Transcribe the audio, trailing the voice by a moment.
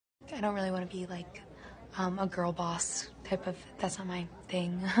I don't really want to be like a girl boss type of, that's not my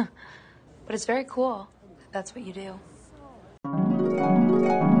thing. But it's very cool if that's what you do.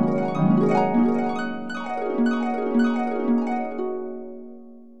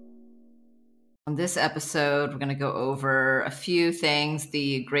 On this episode, we're going to go over a few things.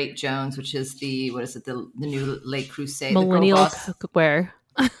 The Great Jones, which is the new Le Creuset. Millennial cookware.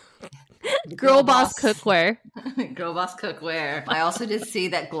 Girl boss cookware. Girl boss cookware. I also did see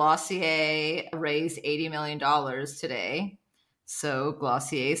that Glossier raised $80 million today. So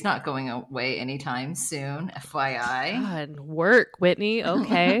Glossier is not going away anytime soon, FYI. God, work, Whitney.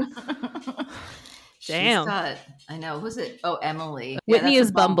 Okay. Damn. I know. Who's it? Oh, Emily. Whitney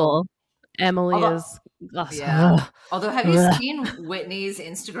is Bumble. Emily is. Yeah. Although, have you seen Whitney's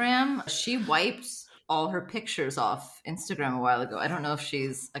Instagram? She wiped all her pictures off Instagram a while ago. I don't know if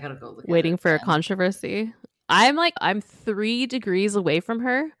I gotta go look. Waiting for a controversy. I'm 3 degrees away from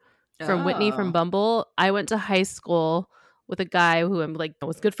her, from Whitney from Bumble. I went to high school with a guy who I'm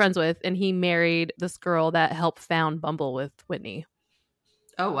was good friends with, and he married this girl that helped found Bumble with Whitney.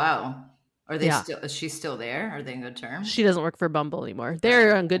 Oh wow. Are they still? Is she still there? Are they in good terms? She doesn't work for Bumble anymore.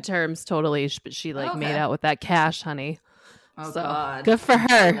 They're on good terms, totally. But she made out with that cash, honey. Oh, so God. Good for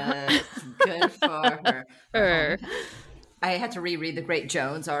her. Good for her. I had to reread the Great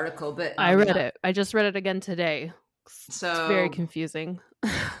Jones article, but I read it. I just read it again today. So it's very confusing.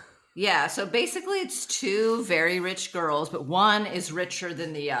 Yeah, so basically it's 2 very rich girls, but one is richer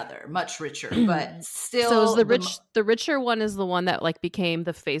than the other, much richer, but still. So is the richer one is the one that became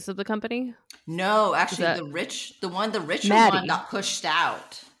the face of the company? No, actually the richer Maddie. one got pushed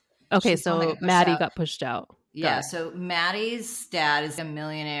out. Okay, so Maddie got pushed out. Yeah, so Maddie's dad is a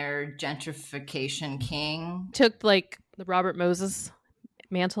millionaire gentrification king. Took the Robert Moses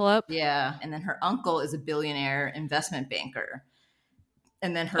mantle up. Yeah, and then her uncle is a billionaire investment banker.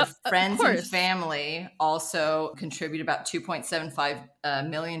 And then her friends and family also contribute about $2.75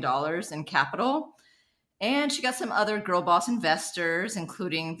 million in capital. And she got some other girl boss investors,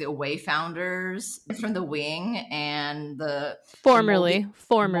 including the Away founders from The Wing and formerly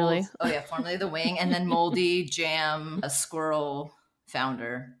The Wing, and then Moldy Jam, a Squirrel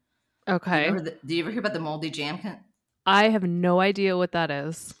founder. Okay. Do you ever hear about the Moldy Jam? I have no idea what that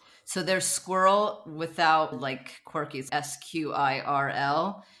is. So there's Squirrel without quirky,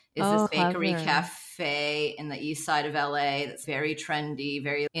 SQIRL, is this bakery cafe in the east side of LA that's very trendy,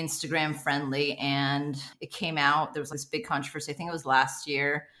 very Instagram friendly. And it came out, there was this big controversy, I think it was last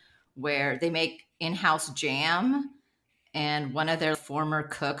year, where they make in-house jam. And one of their former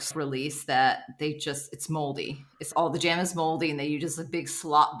cooks released that it's moldy. All the jam is moldy, and they use just a big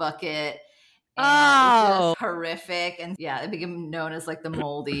slop bucket. And it's horrific. And yeah, it became known as the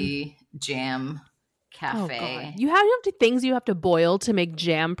Moldy Jam Cafe. You have things you have to boil to make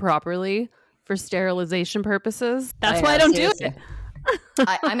jam properly for sterilization purposes. That's why I don't do it.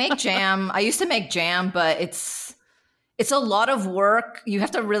 I make jam. I used to make jam, but it's a lot of work. You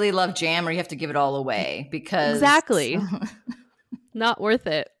have to really love jam, or you have to give it all away because exactly not worth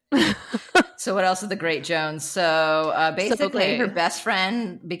it. So what else is the Great Jones? So basically her best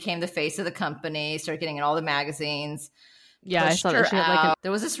friend became the face of the company, started getting in all the magazines. Yeah, I saw that she had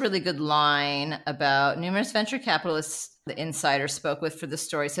there was this really good line about numerous venture capitalists the Insider spoke with for the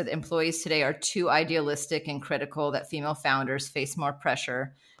story, said that employees today are too idealistic and critical, that female founders face more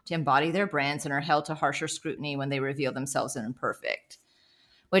pressure to embody their brands and are held to harsher scrutiny when they reveal themselves as imperfect.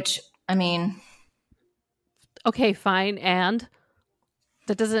 Which, I mean... Okay, fine, and...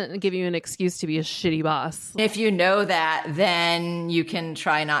 That doesn't give you an excuse to be a shitty boss. If you know that, then you can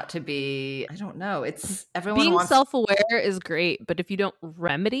try not to be, I don't know. Being self-aware is great, but if you don't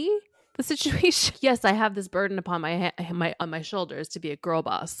remedy the situation, yes, I have this burden upon my shoulders to be a girl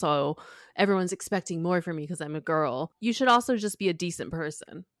boss. So everyone's expecting more from me because I'm a girl. You should also just be a decent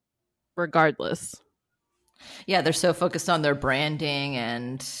person, regardless. Yeah, they're so focused on their branding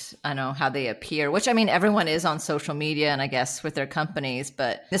and I know how they appear, which I mean, everyone is on social media and I guess with their companies.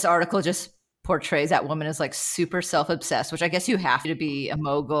 But this article just portrays that woman as super self-obsessed, which I guess you have to be a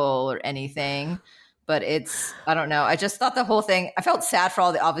mogul or anything. But I don't know. I just thought the whole thing, I felt sad for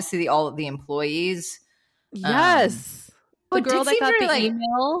all of the employees. Yes. The girl that got the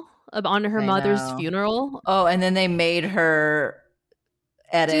email on her mother's funeral. Oh, and then they made her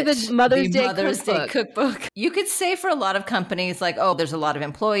edit the Mother's Day cookbook. You could say for a lot of companies there's a lot of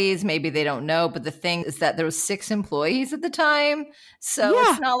employees, maybe they don't know, but the thing is that there was 6 employees at the time, so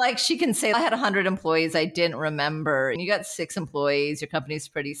It's not like she can say I had 100 employees, I didn't remember. And you got 6 employees, your company's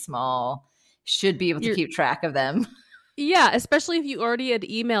pretty small, should be able to keep track of them. Yeah, especially if you already had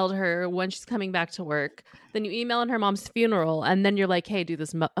emailed her when she's coming back to work. Then you email in her mom's funeral, and then you're like, "Hey, do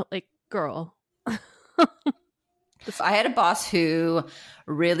this." Like, girl. I had a boss who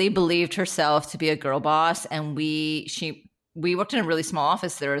really believed herself to be a girl boss, and we worked in a really small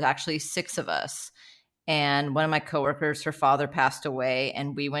office. There was actually 6 of us, and one of my coworkers, her father passed away,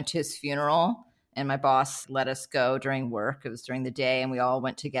 and we went to his funeral. And my boss let us go during work. It was during the day, and we all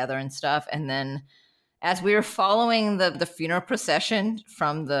went together and stuff. And then, as we were following the funeral procession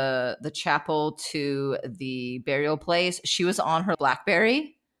from the chapel to the burial place, she was on her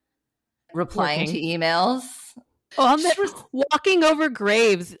BlackBerry replying to emails. Walking over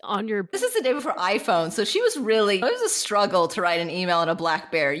graves on your... This is the day before iPhone, so she was really... It was a struggle to write an email on a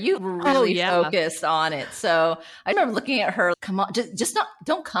BlackBerry. You were really focused on it. So I remember looking at her, come on, just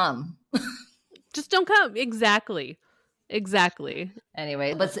don't come. Just don't come. Exactly.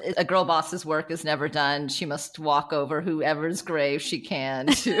 Anyway, but a girl boss's work is never done. She must walk over whoever's grave she can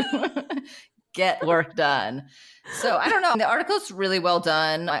to get work done. So I don't know. The article's really well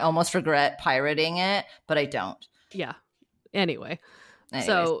done. I almost regret pirating it, but I don't. Yeah. Anyways.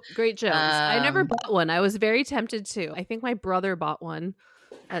 So Great Jones. I never bought one. I was very tempted to. I think my brother bought one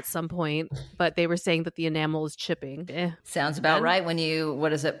at some point, but they were saying that the enamel is chipping. Sounds about right. When you,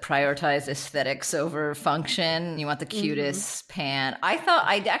 prioritize aesthetics over function. You want the cutest pan. I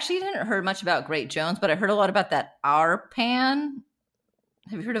actually didn't heard much about Great Jones, but I heard a lot about that Our Pan.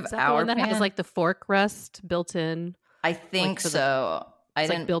 Have you heard of Our Pan? That has like the fork rest built in. I think so.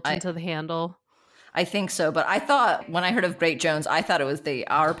 It's built into the handle. I think so, but I thought when I heard of Great Jones, I thought it was the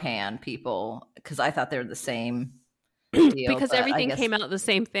Our Pan people because I thought they were the same deal. Because everything came out the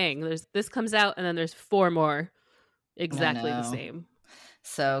same thing. This comes out, and then there's 4 more exactly the same.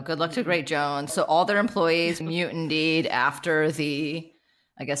 So good luck to Great Jones. So all their employees mutinied after the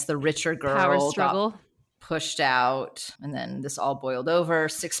richer girl power struggle got pushed out, and then this all boiled over.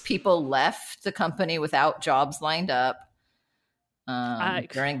 6 people left the company without jobs lined up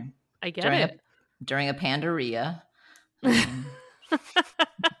during a Pandaria.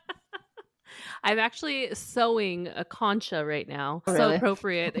 I'm actually sewing a concha right now. Oh, really? So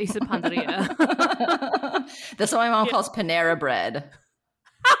appropriate. They said Pandaria. That's what my mom calls Panera bread.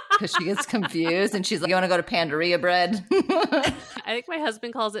 Because she gets confused and she's like, you want to go to Pandaria bread? I think my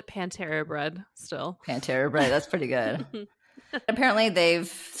husband calls it Pantera bread still. Pantera bread. That's pretty good. Apparently they've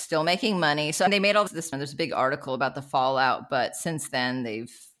still making money. So they made all this. There's a big article about the fallout, but since then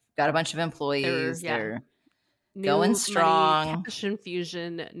they've got a bunch of employees. They're going strong. Money, cash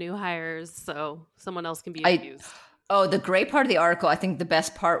infusion, new hires, so someone else can be infused. The great part of the article, I think the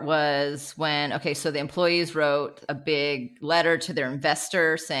best part was so the employees wrote a big letter to their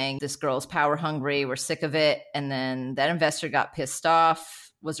investor saying, this girl's power hungry, we're sick of it. And then that investor got pissed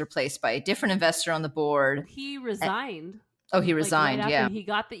off, was replaced by a different investor on the board. He resigned. He resigned, right after he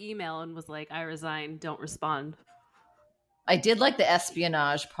got the email and was like, I resign, don't respond. I did like the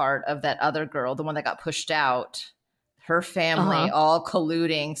espionage part of that other girl, the one that got pushed out. Her family all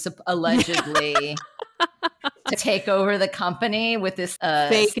colluding, allegedly, to take over the company with this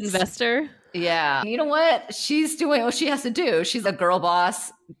fake investor. Yeah. You know what? She's doing what she has to do. She's a girl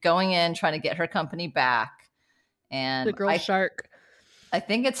boss going in, trying to get her company back. And the girl shark. I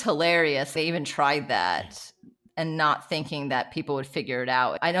think it's hilarious. They even tried that and not thinking that people would figure it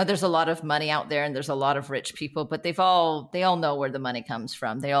out. I know there's a lot of money out there and there's a lot of rich people, but they all know where the money comes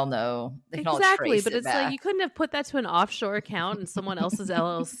from. They all know. They can all trace but it it's back. like you couldn't have put that to an offshore account in someone else's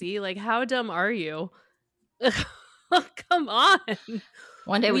LLC. Like, how dumb are you? Come on.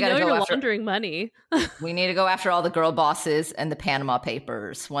 One day we got to go after laundering money. We need to go after all the girl bosses and the Panama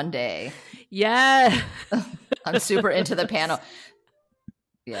Papers one day. Yeah. I'm super into the Panama.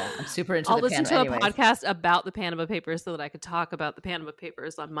 Yeah, I'm super into I'll the listen Panama. to a podcast about the Panama Papers so that I could talk about the Panama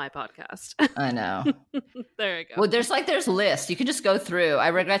Papers on my podcast. I know. There you go. Well, there's lists. You can just go through. I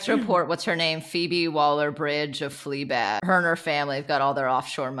regret to report, what's her name? Phoebe Waller-Bridge of Fleabag. Her and her family have got all their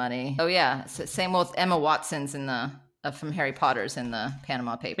offshore money. Oh, yeah. Same with Emma Watson's in the from Harry Potter's in the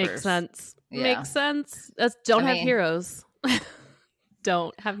Panama Papers. Makes sense. Yeah. Makes sense. Don't have heroes.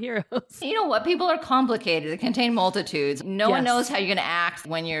 Don't have heroes. You know what? People are complicated. They contain multitudes. No one knows how you're going to act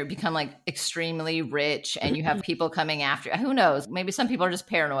when you become like extremely rich and you have people coming after you. Who knows? Maybe some people are just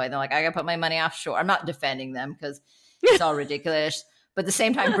paranoid. They're like, I got to put my money offshore. I'm not defending them because it's all ridiculous. But at the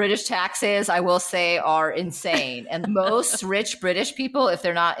same time, British taxes, I will say, are insane. And most rich British people, if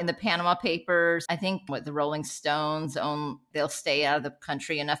they're not in the Panama Papers, I think the Rolling Stones own, they'll stay out of the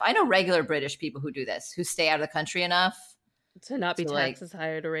country enough. I know regular British people who do this, who stay out of the country enough to not be taxed as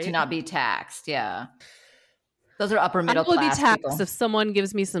high at a rate. To not be taxed, yeah. Those are upper middle class I will be taxed people. if someone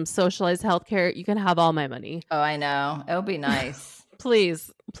gives me some socialized healthcare. You can have all my money. Oh, I know. It'll be nice.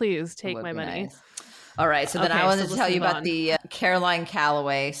 Please take my money. Nice. All right. So then I wanted to tell you about the Caroline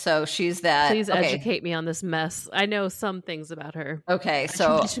Calloway. So she's that. Please educate me on this mess. I know some things about her. Okay.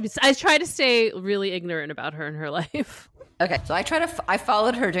 So I try to stay really ignorant about her and her life. Okay. So I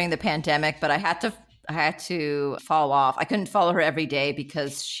followed her during the pandemic, but I had to fall off. I couldn't follow her every day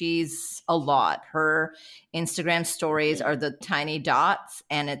because she's a lot. Her Instagram stories are the tiny dots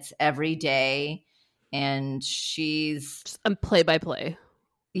and it's every day. And she's play by play.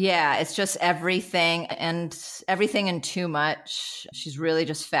 Yeah, it's just everything and too much. She's really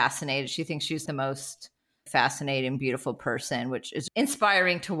just fascinated. She thinks she's the most fascinating, beautiful person, which is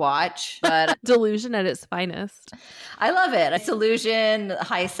inspiring to watch. But delusion at its finest. I love it. It's delusion,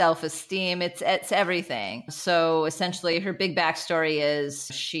 high self-esteem. It's everything. So essentially, her big backstory is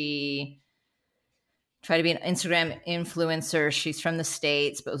she tried to be an Instagram influencer. She's from the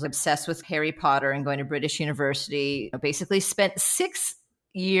States, but was obsessed with Harry Potter and going to British University. Basically spent 6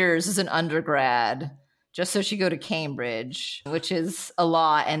 years as an undergrad just so she go to Cambridge, which is a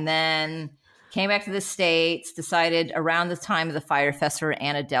lot. And then came back to the States, decided around the time of the Fyre Fest for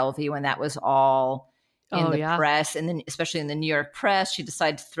Anna Delvey, when that was all in the press, and then especially in the New York press, she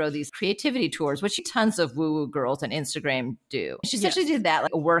decided to throw these creativity tours, which tons of woo-woo girls on Instagram do. She essentially did that,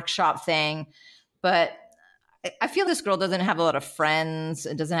 like a workshop thing. But I feel this girl doesn't have a lot of friends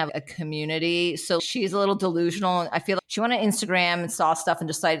and doesn't have a community. So she's a little delusional. I feel like she went on Instagram and saw stuff and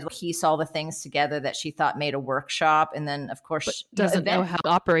decided to piece all the things together that she thought made a workshop. And then, of course, doesn't know how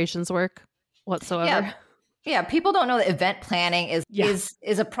operations work whatsoever. Yeah, people don't know that event planning is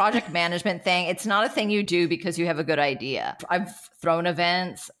a project management thing. It's not a thing you do because you have a good idea. I've thrown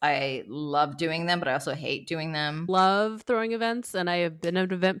events. I love doing them, but I also hate doing them. Love throwing events, and I have been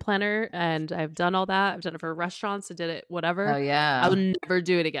an event planner, and I've done all that. I've done it for restaurants. I did it, whatever. Oh, yeah. I will never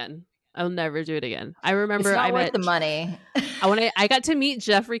do it again. I I remember it's not worth the money. I got to meet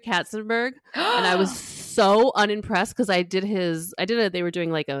Jeffrey Katzenberg, and I was so unimpressed because they were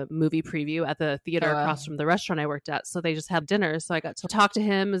doing like a movie preview at the theater across from the restaurant I worked at. So they just had dinner. So I got to talk to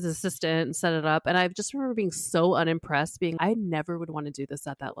him as assistant and set it up. And I just remember being so unimpressed, I never would want to do this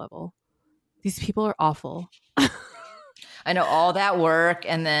at that level. These people are awful. I know, all that work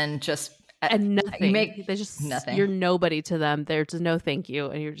and then just and nothing. Nothing. You're nobody to them. They're just no thank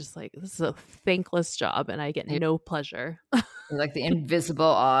you. And you're just like, this is a thankless job and I get no pleasure. You're like the invisible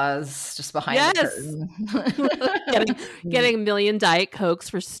Oz just behind the curtain. getting a million Diet Cokes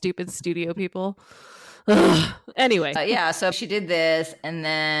for stupid studio people. Anyway. So she did this and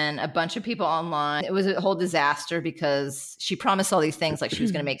then a bunch of people online. It was a whole disaster because she promised all these things, like she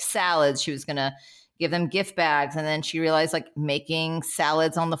was going to make salads. She was going to give them gift bags. And then she realized like making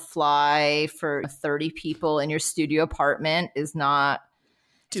salads on the fly for 30 people in your studio apartment is not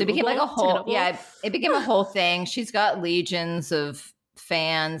doable. So it became like a whole, it became a whole thing. She's got legions of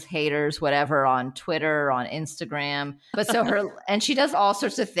fans, haters, whatever, on Twitter, on Instagram. But and she does all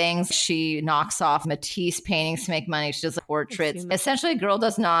sorts of things. She knocks off Matisse paintings to make money. She does portraits. Essentially, a girl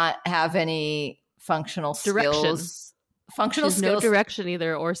does not have any functional skills. No direction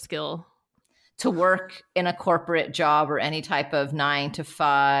either or skill to work in a corporate job or any type of 9 to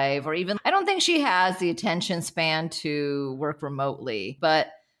 5, or even, I don't think she has the attention span to work remotely. But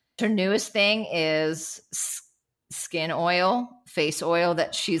her newest thing is skin oil, face oil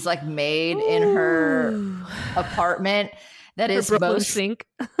that she's like made in her apartment. That is sink.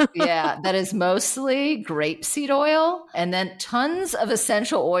 That is mostly grapeseed oil, and then tons of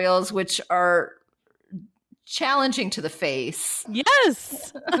essential oils, which are challenging to the face.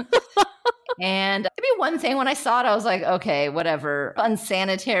 Yes. And maybe one thing, when I saw it, I was like, okay, whatever.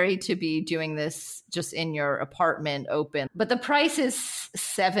 Unsanitary to be doing this just in your apartment open. But the price is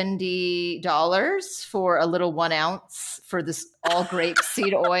 $70 for a little 1 ounce for this all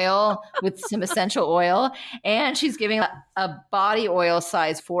grapeseed oil with some essential oil. And she's giving a body oil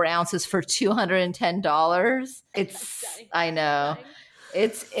size 4 ounces for $210. I know.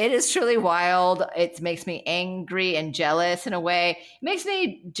 It is truly wild. It makes me angry and jealous in a way. It makes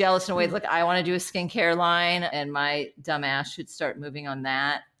me jealous in a way. Look, I want to do a skincare line and my dumb ass should start moving on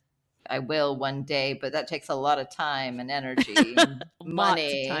that. I will one day, but that takes a lot of time and energy and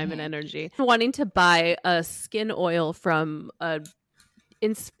money. Lots of time and energy. Wanting to buy a skin oil from a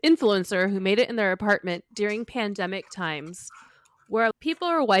influencer who made it in their apartment during pandemic times where people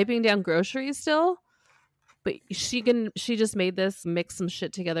are wiping down groceries still. But she just made this, mix some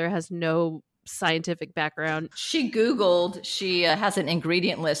shit together, has no scientific background. She Googled, she has an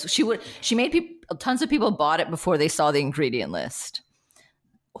ingredient list. Tons of people bought it before they saw the ingredient list.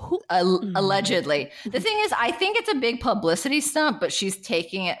 Allegedly. The thing is, I think it's a big publicity stunt, but she's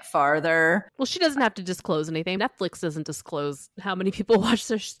taking it farther. Well, she doesn't have to disclose anything. Netflix doesn't disclose how many people watch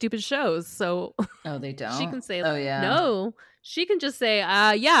their stupid shows. So oh, they don't? She can say, oh, yeah. No. She can just say,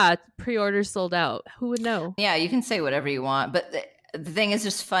 yeah, pre-order sold out. Who would know? Yeah, you can say whatever you want. But the thing is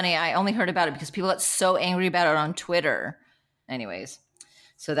just funny. I only heard about it because people got so angry about it on Twitter. Anyways,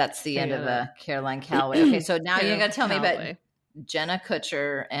 so that's the end of Caroline Calloway. Okay, so now you got to tell me about Jenna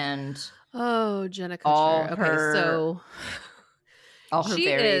Kutcher and Jenna Kutcher. She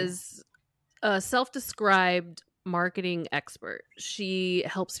is a self-described marketing expert. She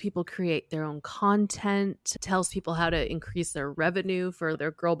helps people create their own content, tells people how to increase their revenue for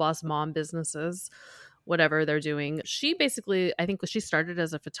their girl boss mom businesses, whatever they're doing. She basically, I think she started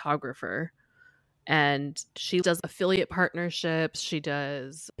as a photographer. And she does affiliate partnerships. She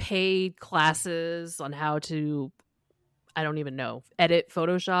does paid classes on how to, I don't even know, edit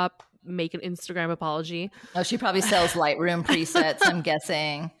Photoshop, make an Instagram apology. Oh, she probably sells Lightroom presets, I'm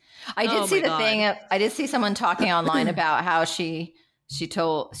guessing. I did see someone talking online about how she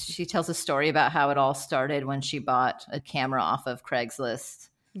tells a story about how it all started when she bought a camera off of Craigslist.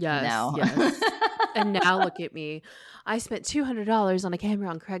 Yes. And now look at me. I spent $200 on a camera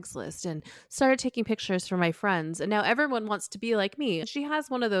on Craigslist and started taking pictures for my friends. And now everyone wants to be like me. She has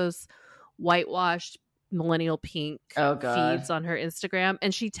one of those whitewashed millennial pink feeds on her Instagram.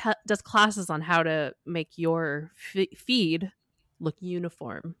 And she does classes on how to make your feed look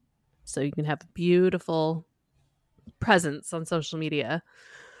uniform. So you can have a beautiful presence on social media.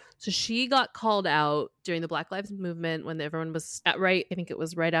 So she got called out during the Black Lives Movement when everyone was I think it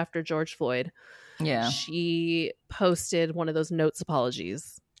was right after George Floyd. Yeah. She posted one of those notes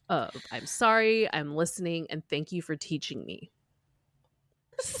apologies of, I'm sorry, I'm listening, and thank you for teaching me.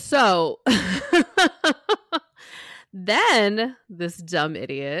 So then this dumb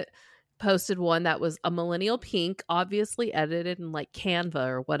idiot posted one that was a millennial pink, obviously edited in like Canva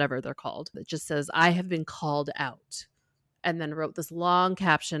or whatever they're called. It just says, I have been called out. And then wrote this long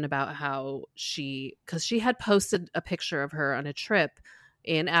caption about how because she had posted a picture of her on a trip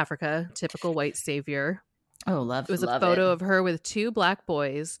in Africa, typical white savior. Oh, love it. It was a photo of her with two black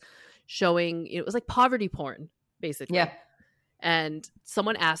boys showing, it was like poverty porn, basically. Yeah. And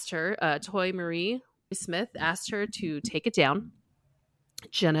someone asked her, Toy Marie Smith asked her to take it down.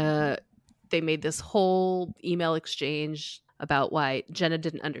 Jenna, they made this whole email exchange about why Jenna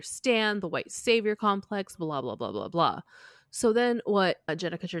didn't understand the white savior complex, blah, blah, blah, blah, blah. So then what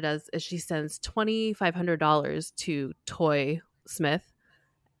Jenna Kutcher does is she sends $2,500 to Toy Smith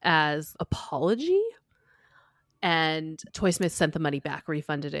as apology. And Toy Smith sent the money back,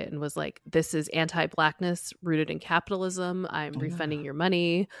 refunded it, and was like, this is anti-Blackness rooted in capitalism. I'm refunding your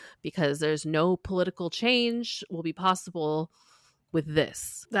money because there's no political change will be possible with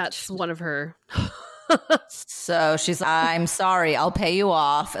this. That's one of her... So she's like, I'm sorry, I'll pay you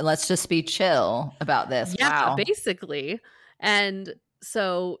off and let's just be chill about this. Yeah, wow. Basically. And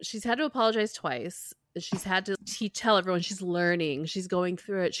so she's had to apologize twice. She's had to tell everyone she's learning. She's going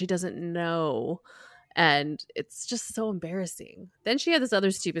through it. She doesn't know. And it's just so embarrassing. Then she had this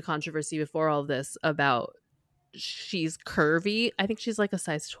other stupid controversy before all of this about she's curvy. I think she's like a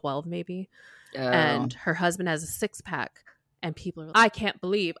size 12 maybe. Oh. And her husband has a 6-pack. And people are like, I can't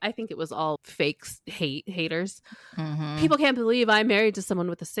believe, I think it was all fake haters. Mm-hmm. People can't believe I'm married to someone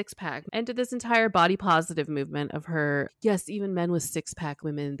with a 6-pack. And to this entire body positive movement of her, yes, even men with 6-pack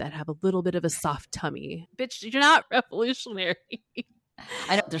women that have a little bit of a soft tummy. Bitch, you're not revolutionary.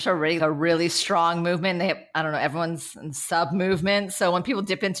 I know there's already a really strong movement. They have, I don't know, everyone's in sub movement. So when people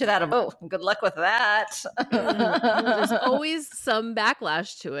dip into that, good luck with that. There's always some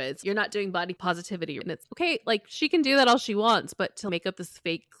backlash to it. You're not doing body positivity. And it's okay. Like she can do that all she wants, but to make up this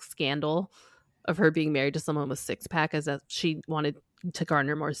fake scandal of her being married to someone with 6-pack as that she wanted to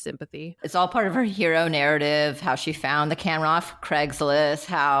garner more sympathy. It's all part of her hero narrative, how she found the camera off Craigslist,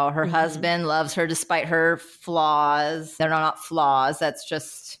 how her husband loves her despite her flaws. They're not flaws. That's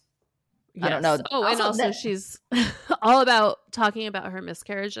just, I don't know. Oh, and also she's all about talking about her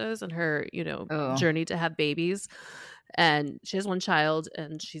miscarriages and her, journey to have babies. And she has one child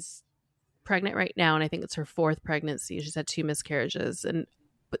and she's pregnant right now. And I think it's her 4th pregnancy. She's had 2 miscarriages.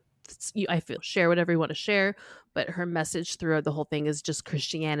 I feel share whatever you want to share, but her message throughout the whole thing is just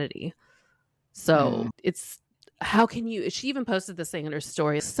Christianity. So it's how can you? She even posted this thing in her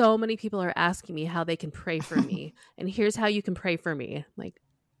story. So many people are asking me how they can pray for me, and here's how you can pray for me. Like,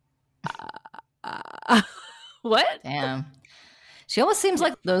 what? Damn. She almost seems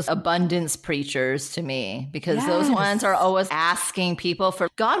like those abundance preachers to me, because those ones are always asking people for,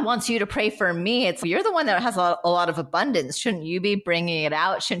 God wants you to pray for me. It's, you're the one that has a lot of abundance. Shouldn't you be bringing it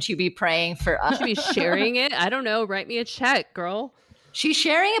out? Shouldn't you be praying for us? Should be sharing it? I don't know. Write me a check, girl. She's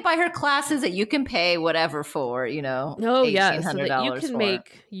sharing it by her classes that you can pay whatever for, you know. Oh, yeah. So that you can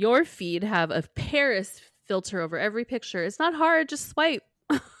make your feed have a Paris filter over every picture. It's not hard. Just swipe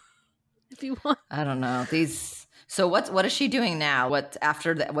if you want. I don't know. So what is she doing now? What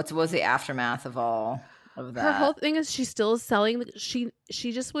was the aftermath of all of that? Her whole thing is she still is selling. She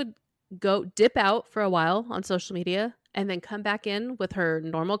just would go dip out for a while on social media and then come back in with her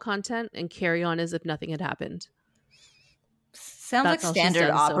normal content and carry on as if nothing had happened. Sounds like standard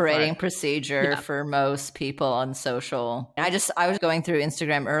operating procedure for most people on social. I was going through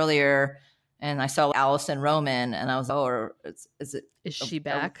Instagram earlier and I saw Allison Roman and I was, is she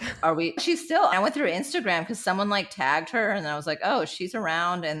back? She's still, I went through Instagram because someone like tagged her and I was like, oh, she's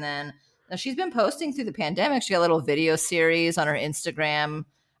around. And then she's been posting through the pandemic. She got a little video series on her Instagram.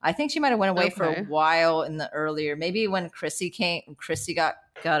 I think she might have went away for a while in the earlier, maybe when Chrissy got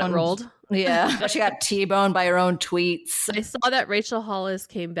rolled. Yeah. She got T-boned by her own tweets. I saw that Rachel Hollis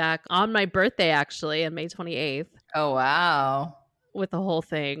came back on my birthday, actually, on May 28th. Oh, wow. With the whole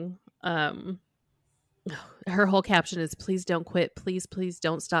thing. Her whole caption is, please don't quit. Please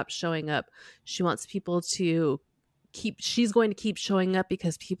don't stop showing up. She wants people to she's going to keep showing up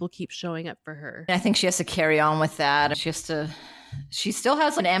because people keep showing up for her. I think she has to carry on with that. She still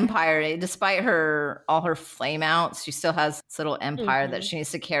has an empire, despite all her flame outs. She still has this little empire that she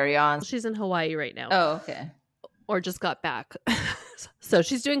needs to carry on. She's in Hawaii right now. Oh, okay. Or just got back. So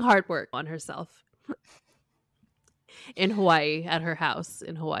she's doing hard work on herself in Hawaii, at her house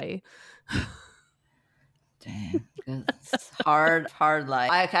in Hawaii. Dang, it's hard life.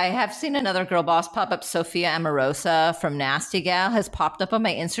 I have seen another girl boss pop up. Sophia Amorosa from Nasty Gal has popped up on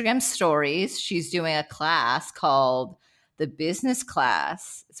my Instagram stories. She's doing a class called The Business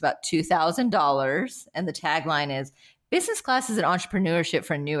Class. It's about $2,000. And the tagline is, Business Class is an entrepreneurship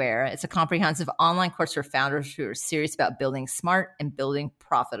for a new era. It's a comprehensive online course for founders who are serious about building smart and building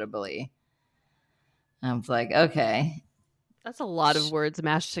profitably. I was like, okay. That's a lot of words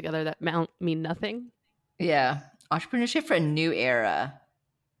mashed together that mean nothing. Yeah. Entrepreneurship for a new era.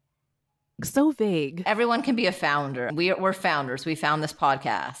 So vague. Everyone can be a founder. We're founders. We found this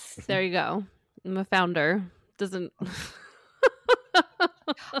podcast. There you go. I'm a founder.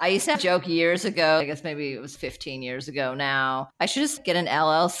 I used to joke years ago, I guess maybe it was 15 years ago now, I should just get an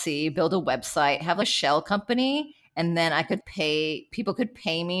LLC, build a website, have a shell company, and then people could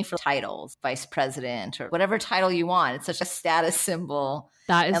pay me for titles, vice president or whatever title you want. It's such a status symbol.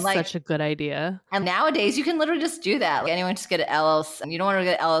 That is such a good idea. And nowadays you can literally just do that. Like anyone just get an LLC. And you don't want to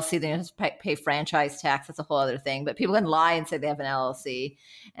get an LLC, then you have to pay franchise tax. That's a whole other thing. But people can lie and say they have an LLC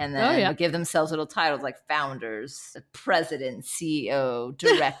and then give themselves little titles like founders, president, CEO,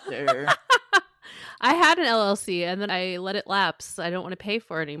 director. I had an LLC and then I let it lapse. I don't want to pay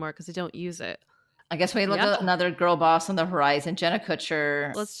for it anymore because I don't use it. I guess we look at another girl boss on the horizon, Jenna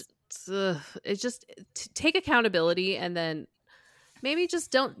Kutcher. Take accountability and then maybe just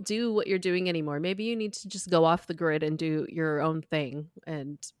don't do what you're doing anymore. Maybe you need to just go off the grid and do your own thing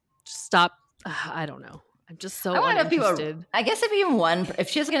and just stop. I don't know. I'm just so uninterested. I guess if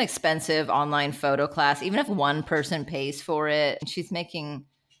she has like an expensive online photo class, even if one person pays for it, and she's making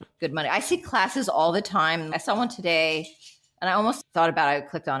good money. I see classes all the time. I saw one today. And I almost thought about it. I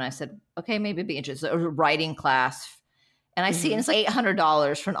clicked on it. I said, okay, maybe it'd be interesting. A writing class. And I see it's like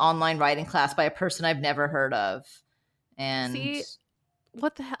 $800 for an online writing class by a person I've never heard of. And see,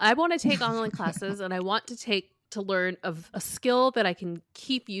 what the hell? I want to take online classes and I want to learn of a skill that I can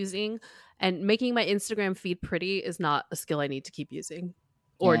keep using. And making my Instagram feed pretty is not a skill I need to keep using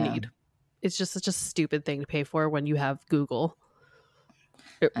or need. It's just such a stupid thing to pay for when you have Google.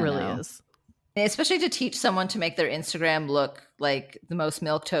 It really is. Especially to teach someone to make their Instagram look like the most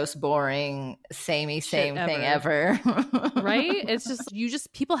milquetoast, boring, same thing ever. Right? It's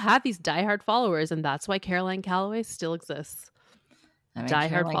just people have these diehard followers, and that's why Caroline Calloway still exists.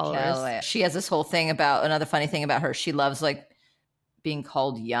 Diehard followers. Calloway. She has this whole thing about another funny thing about her. She loves like being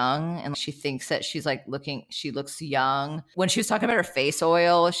called young, and she thinks that she looks young. When she was talking about her face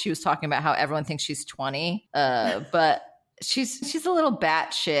oil, she was talking about how everyone thinks she's 20, but. She's a little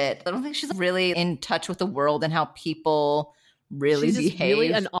batshit. I don't think she's really in touch with the world and how people really behave. She's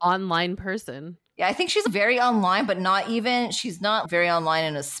really an online person. Yeah, I think she's very online, but she's not very online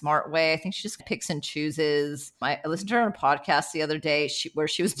in a smart way. I think she just picks and chooses. I listened to her on a podcast the other day where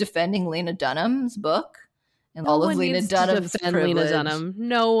she was defending Lena Dunham's book. And all of Lena Dunham's privilege. Lena Dunham.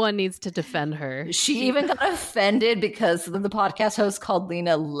 No one needs to defend her. She even got offended because the podcast host called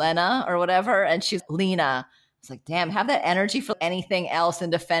Lena Lena or whatever, and she's Lena. It's like, damn, have that energy for anything else than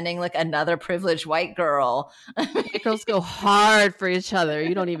defending like another privileged white girl. White girls go hard for each other.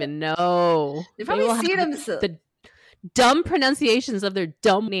 You don't even know. They probably see them. The dumb pronunciations of their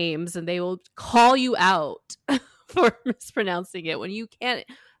dumb names, and they will call you out for mispronouncing it when you can't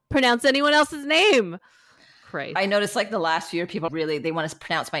pronounce anyone else's name. Christ. I noticed like the last few people really, they want to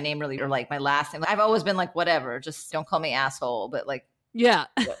pronounce my name really, or like my last name. I've always been like, whatever, just don't call me asshole, but like, yeah,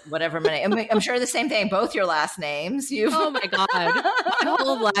 whatever my name. I'm sure the same thing. Both your last names. Oh my God. My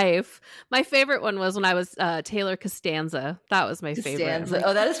whole life. My favorite one was when I was Taylor Costanza. That was my favorite. Like,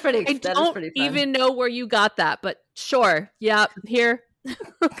 oh, that is pretty. I don't even know where you got that, but sure. Yeah, here.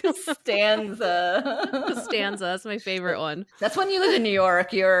 Costanza. That's my favorite one. That's when you live in New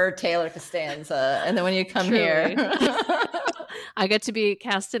York, you're Taylor Costanza, and then when you come here, I get to be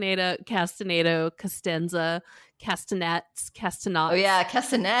Castaneda, Costanza, Castanets. Oh yeah,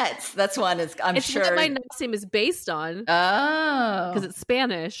 Castanets. That's one. It's sure what my last name is based on. Oh, because it's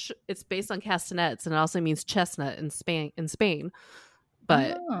Spanish. It's based on castanets, and it also means chestnut in Spain.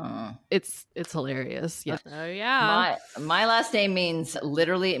 But it's hilarious. Yeah. Oh yeah. My last name means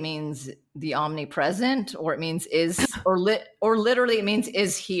literally it means the omnipresent, or it means is, or literally it means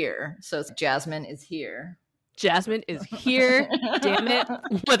is here. So it's Jasmine is here. Jasmine is here. Damn it,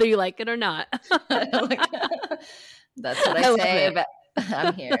 whether you like it or not. That's what I say about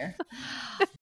I'm here.